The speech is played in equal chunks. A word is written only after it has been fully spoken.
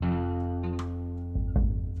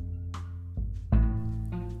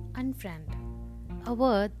friend, a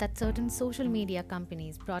word that certain social media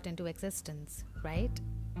companies brought into existence, right?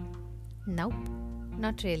 Nope,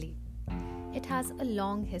 not really. It has a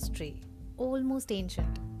long history, almost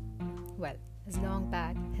ancient. Well, as long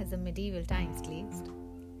back as the medieval times, at least.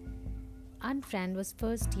 Unfriend was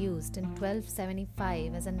first used in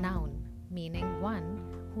 1275 as a noun, meaning one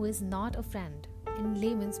who is not a friend, in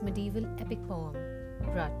Layman's medieval epic poem,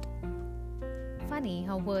 Rut. Funny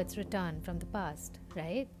how words return from the past,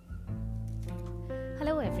 right?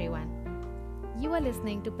 Hello everyone. You are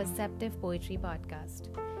listening to Perceptive Poetry Podcast,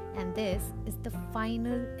 and this is the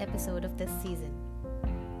final episode of this season.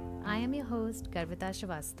 I am your host, Garvita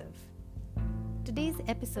Srivastav. Today's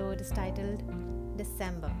episode is titled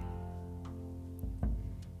December.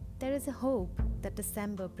 There is a hope that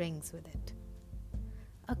December brings with it.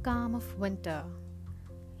 A calm of winter,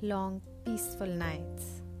 long, peaceful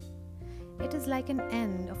nights. It is like an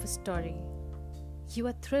end of a story. You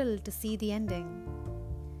are thrilled to see the ending,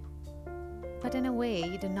 but in a way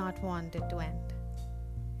you do not want it to end.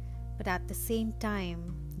 But at the same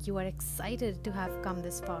time, you are excited to have come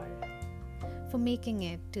this far, for making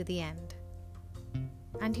it to the end.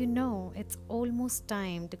 And you know it's almost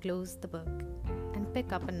time to close the book and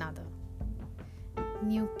pick up another.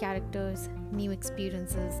 New characters, new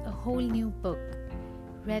experiences, a whole new book,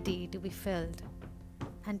 ready to be filled,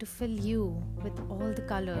 and to fill you with all the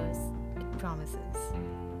colors it promises.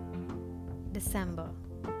 December,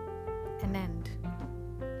 an end,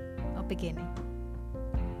 a beginning.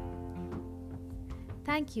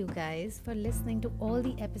 Thank you guys for listening to all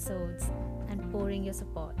the episodes and pouring your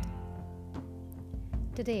support.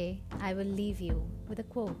 Today, I will leave you with a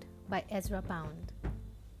quote by Ezra Pound.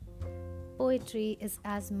 Poetry is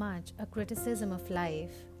as much a criticism of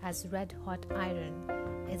life as red-hot iron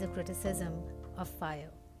is a criticism of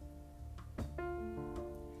fire.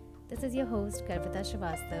 This is your host, Garvita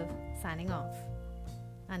Srivastav, signing off.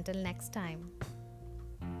 Until next time.